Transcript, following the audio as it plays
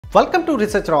Welcome to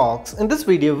Research Rocks. In this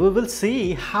video, we will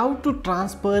see how to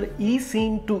transfer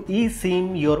eSIM to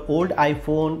eSIM your old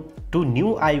iPhone to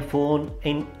new iPhone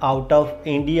in out of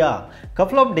India.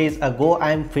 Couple of days ago,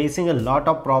 I am facing a lot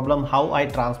of problem how I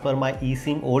transfer my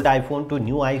eSIM old iPhone to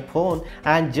new iPhone,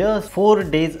 and just 4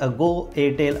 days ago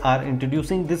Airtel are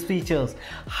introducing these features.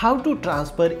 How to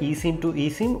transfer eSIM to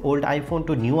eSIM old iPhone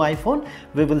to new iPhone,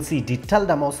 we will see detailed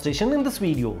demonstration in this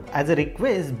video. As a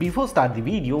request, before start the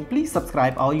video, please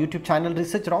subscribe our YouTube channel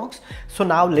Research Rocks. So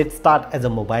now let's start as a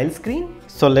mobile screen.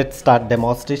 So let's start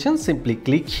demonstration. Simply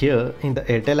click here in the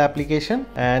Airtel application,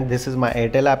 and this is my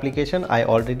Airtel application. I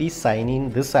already sign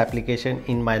in this application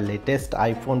in my latest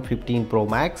iPhone 15 Pro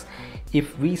Max.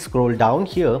 If we scroll down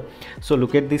here, so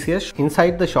look at this here.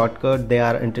 Inside the shortcut, they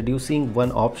are introducing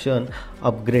one option,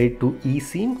 upgrade to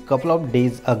eSIM. Couple of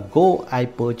days ago, I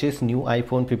purchased new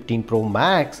iPhone 15 Pro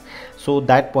Max. So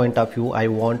that point of view, I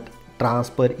want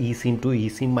transfer eSIM to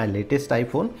eSIM my latest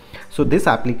iPhone. So this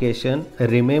application,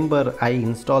 remember I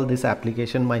installed this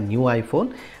application my new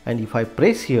iPhone, and if I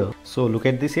press here, so look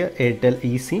at this here, Airtel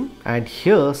eSIM, and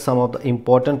here some of the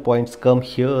important points come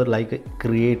here, like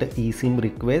create a eSIM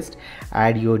request,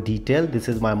 add your detail, this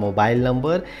is my mobile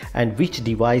number, and which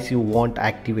device you want to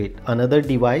activate, another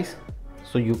device.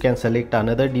 So you can select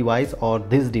another device or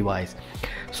this device.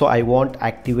 So I want to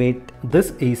activate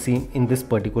this eSIM in this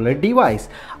particular device.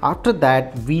 After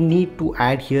that, we need to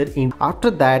add here enter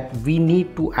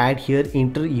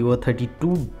your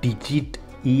 32-digit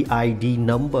EID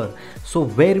number. So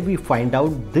where we find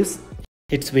out this?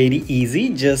 It's very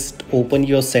easy. Just open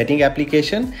your setting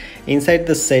application. Inside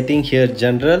the setting here,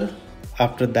 general,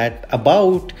 after that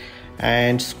about,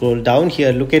 and scroll down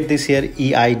here. Look at this here,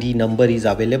 EID number is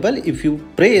available. If you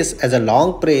press as a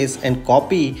long press and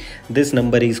copy, this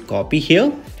number is copy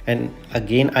here, and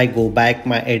again I go back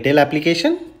my Airtel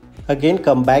application. Again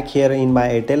come back here in my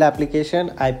Airtel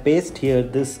application, I paste here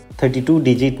this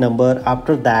 32-digit number.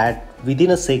 After that,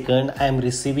 within a second, I am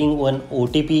receiving one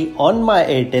OTP on my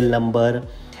Airtel number,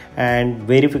 and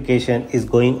verification is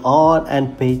going on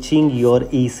and patching your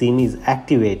eSIM is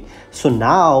activate. So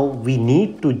now we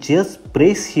need to just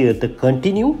press here the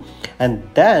continue and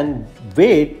then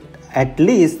wait at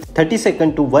least 30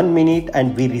 seconds to 1 minute,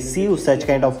 and we receive such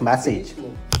kind of message.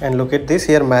 And look at this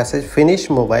here message, finish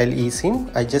mobile eSIM.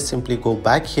 I just simply go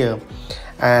back here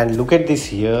and look at this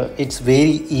here. It's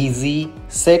very easy,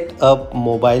 set up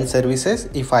mobile services.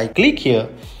 If I click here,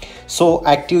 so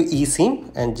active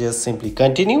eSIM, and just simply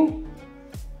continue,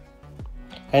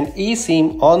 and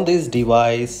eSIM on this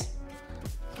device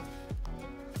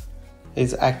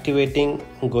is activating,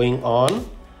 going on.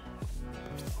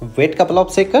 Wait couple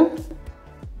of seconds,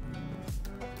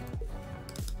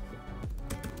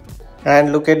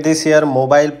 and look at this here,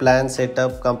 mobile plan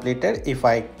setup completed. If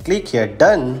I click here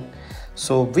done,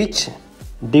 so which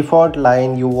default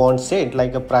line you want set,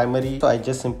 like a primary, so I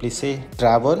just simply say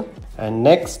travel, and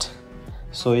next.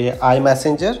 So yeah,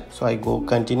 iMessenger, so I go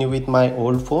continue with my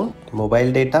old phone,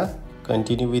 mobile data,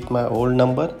 continue with my old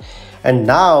number, and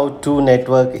now two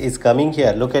network is coming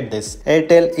here. Look at this,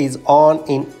 Airtel is on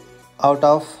in out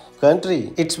of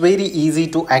country. It's very easy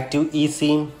to active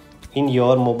eSIM in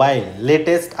your mobile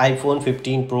latest iPhone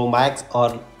 15 Pro Max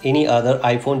or any other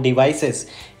iPhone devices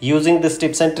using these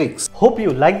tips and tricks. Hope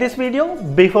you like this video.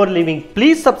 Before leaving,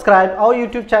 please subscribe our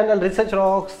YouTube channel Research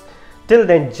Rocks. Till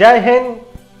then, Jai Hind,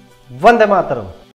 Vande Mataram.